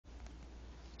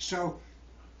So,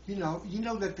 you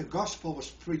know that the gospel was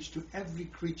preached to every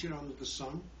creature under the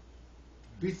sun.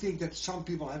 We think that some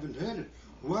people haven't heard it.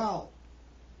 Well,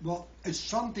 it's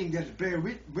something that bears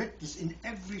witness in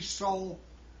every soul.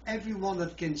 Everyone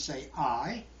that can say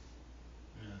I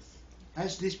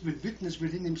has this witness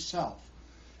within himself.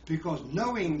 Because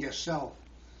knowing yourself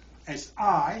as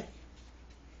I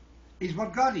is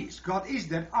what God is. God is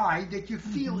that I that you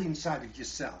feel inside of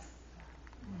yourself.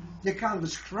 You can't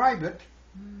describe it,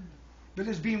 but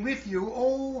it's been with you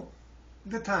all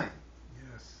the time.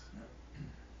 Yes.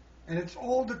 And it's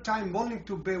all the time wanting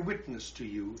to bear witness to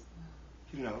you,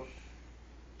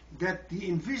 that the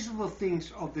invisible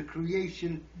things of the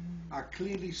creation are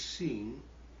clearly seen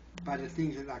by the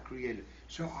things that are created.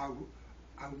 So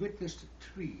I witness the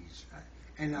trees,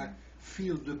 and I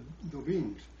feel the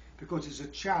wind, because as a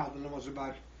child, and I was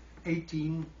about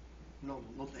 18, no,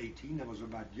 not 18, I was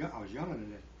younger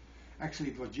than that. Actually,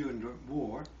 it was during the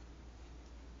war,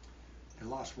 the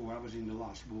last war. I was in the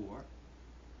last war,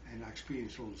 and I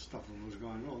experienced all the stuff that was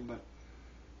going on, but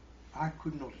I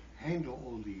could not handle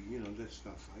all the, that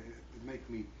stuff. It made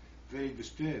me very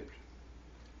disturbed.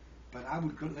 But I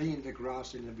would lay in the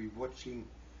grass and I'd be watching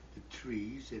the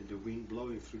trees and the wind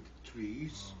blowing through the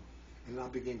trees, and I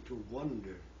began to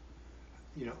wonder.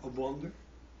 A wonder.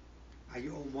 Are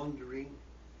you all wondering?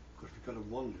 Because we've got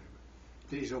to wonder.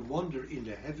 There is a wonder in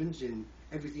the heavens, in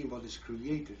everything what is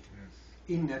created.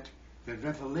 Yes. In that the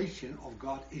revelation of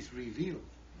God is revealed.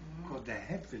 Because the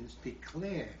heavens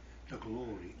declare the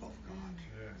glory of God.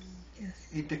 Yes.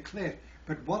 It declares.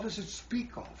 But what does it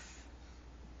speak of?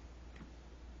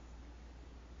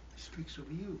 It speaks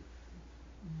of you.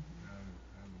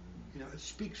 It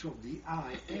speaks of the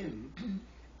I am,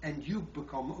 and you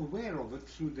become aware of it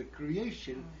through the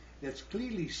creation that's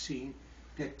clearly seen,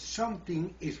 that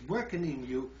something is working in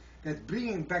you, that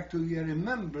bringing back to your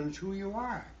remembrance who you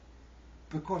are.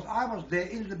 Because I was there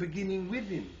in the beginning with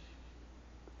him.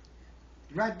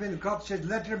 Right when God said,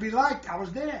 let there be light, I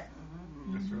was there.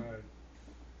 That's right.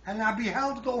 And I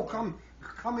beheld it all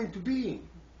come into being.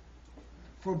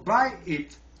 For by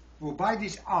it, or by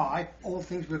this I, all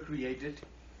things were created,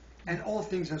 and all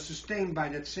things are sustained by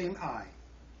that same I.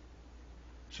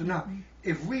 So now,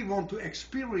 if we want to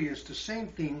experience the same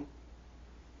thing,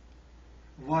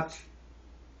 what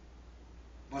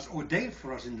was ordained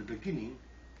for us in the beginning,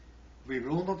 we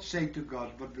will not say to God,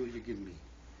 what will you give me?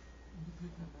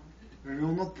 We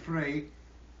will not pray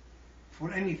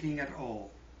for anything at all,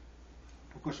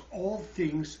 because all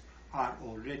things are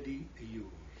already yours.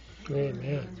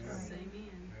 Amen.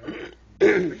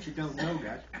 But you don't know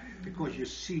that, because you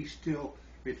see still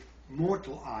with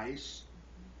mortal eyes,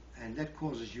 and that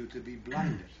causes you to be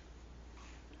blinded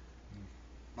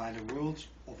by the worlds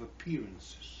of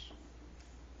appearances.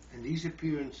 And these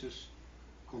appearances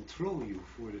control you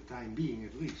for the time being,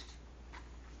 at least.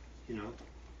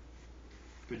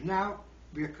 But now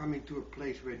we are coming to a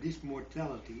place where this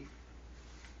mortality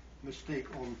must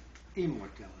take on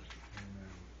immortality. Amen.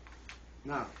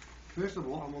 Now, first of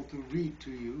all, I want to read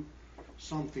to you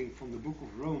something from the book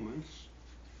of Romans,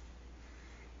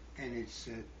 and it's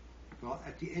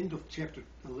at the end of chapter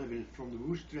 11 from the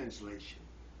Wuest translation.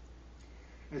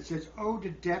 It says, "Oh, the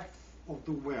depth of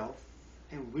the wealth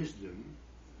and wisdom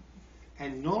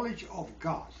and knowledge of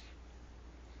God!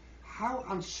 How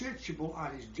unsearchable are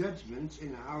his judgments,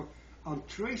 and how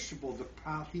untraceable the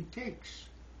path he takes.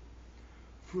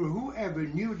 For whoever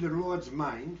knew the Lord's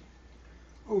mind,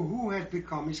 or who has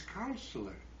become his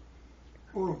counselor,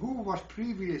 or who was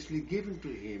previously given to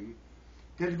him,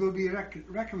 that will be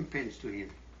recompense to him?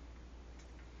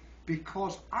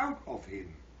 Because out of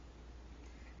him,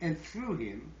 and through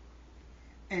him,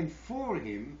 and for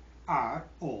him are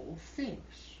all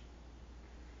things.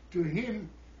 To him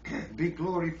be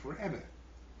glory forever."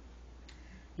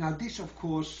 Now this, of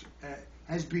course,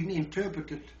 has been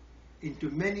interpreted into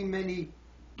many, many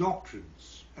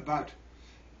doctrines about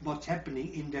what's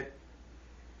happening in that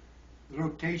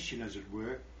rotation, as it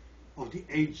were, of the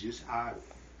ages.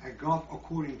 God,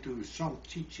 according to some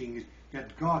teaching,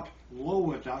 that God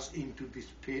lowered us into this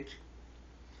pit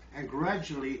and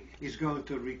gradually is going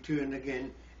to return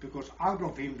again, because out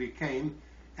of him we came,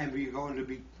 and we're going to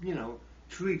be,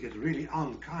 treated really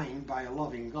unkind by a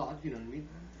loving God, you know what I mean?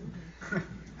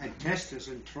 And test us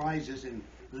and tries us and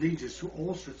leads us through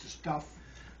all sorts of stuff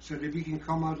so that we can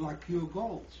come out like pure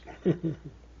gold.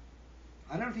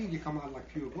 I don't think you come out like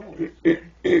pure gold.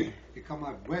 You come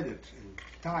out weathered and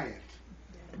tired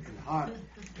and hard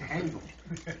to handle.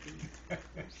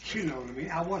 You know what I mean?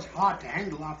 I was hard to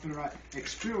handle after I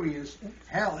experienced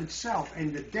hell itself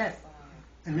and the death.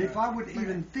 And if I would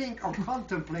even think or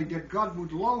contemplate that God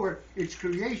would lower its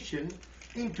creation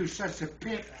into such a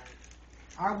pit,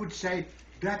 I would say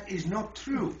that is not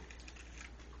true.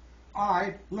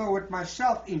 I lowered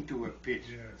myself into a pit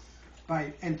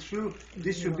through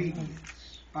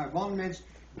disobedience. By one man's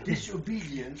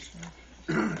disobedience,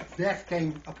 death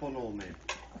came upon all men,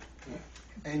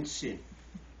 and sin.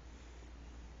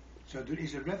 So there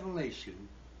is a revelation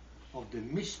of the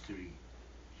mystery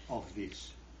of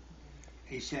this.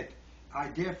 He said, I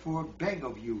therefore beg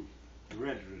of you,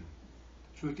 brethren,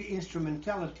 through the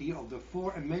instrumentality of the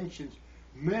forementioned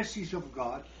mercies of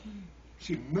God.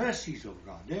 See, mercies of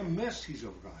God. They're mercies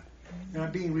of God that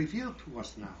are being revealed to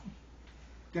us now.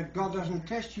 That God doesn't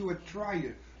test you or try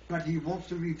you, but He wants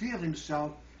to reveal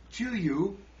Himself to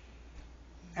you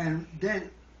and then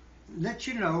let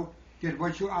you know that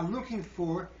what you are looking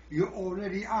for, you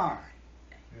already are.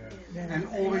 And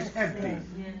always have been.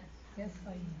 Yes,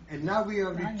 I am. And now we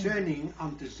are returning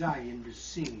unto Zion to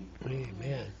sing.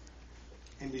 Amen.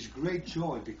 And with great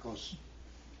joy, because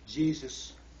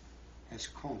Jesus has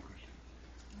conquered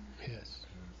Yes.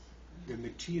 the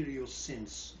material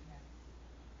sins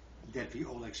that we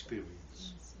all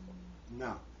experience.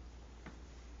 Now,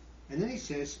 and then he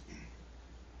says,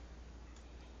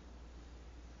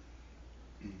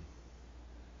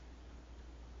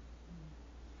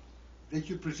 that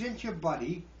you present your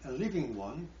body a living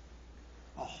one,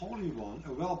 a holy one,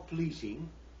 a well-pleasing,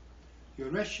 your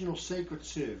rational sacred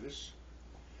service,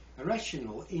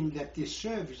 rational in that this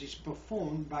service is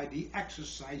performed by the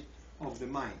exercise of the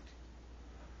mind.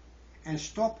 And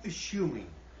stop assuming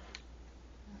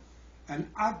an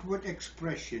outward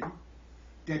expression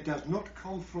that does not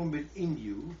come from within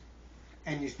you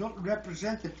and is not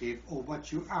representative of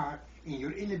what you are in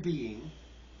your inner being,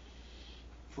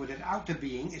 for that outer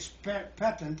being is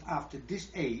patterned after this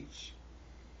age,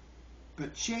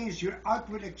 but change your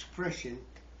outward expression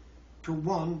to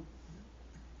one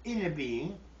inner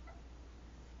being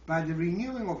by the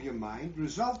renewing of your mind,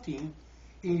 resulting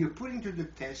in you putting to the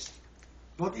test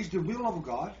what is the will of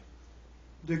God,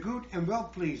 the good and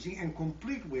well-pleasing and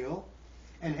complete will,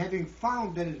 and having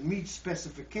found that it meets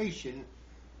specification,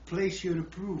 place your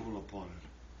approval upon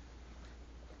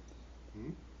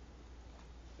it.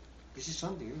 This is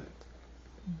something, isn't it?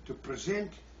 To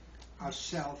present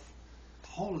ourselves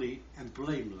holy and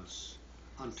blameless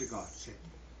unto God.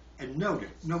 And know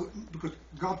that. Because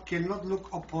God cannot look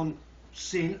upon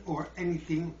sin or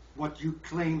anything what you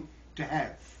claim to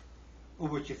have or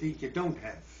what you think you don't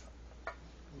have.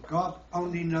 God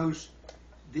only knows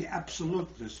the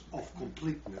absoluteness of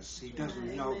completeness. He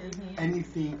doesn't know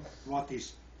anything what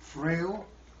is frail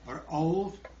or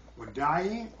old or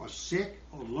dying or sick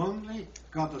or lonely.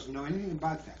 God doesn't know anything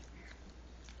about that.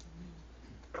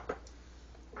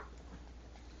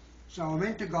 So I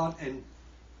went to God and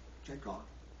said, God,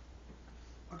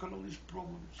 I got all these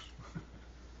problems.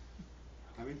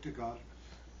 I went to God,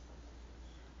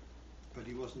 but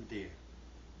He wasn't there.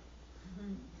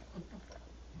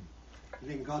 And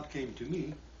then God came to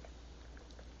me,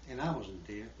 and I wasn't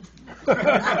there.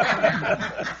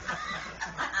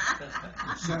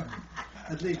 So,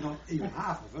 at least not even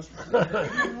half of us.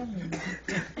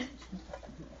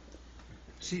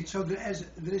 See, so there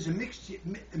is a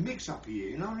mix-up here,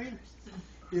 you know what I mean?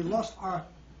 We lost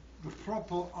the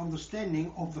proper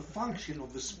understanding of the function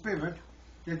of the Spirit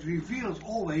that reveals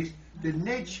always the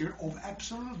nature of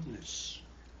absoluteness.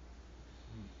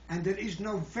 And there is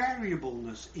no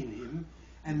variableness in Him,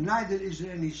 and neither is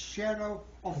there any shadow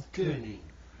of turning.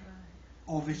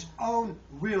 Of His own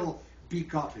will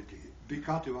begot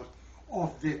to us,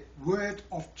 of the word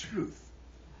of truth.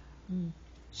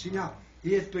 See now,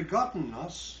 He has begotten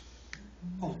us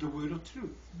of the word of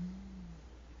truth.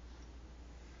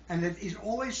 And it is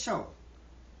always so.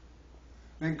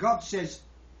 When God says,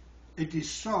 it is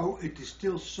so, it is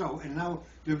still so, and now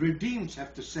the redeemed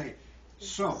have to say,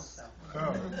 so.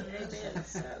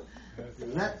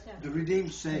 Let the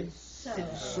redeemed say, it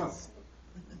is so.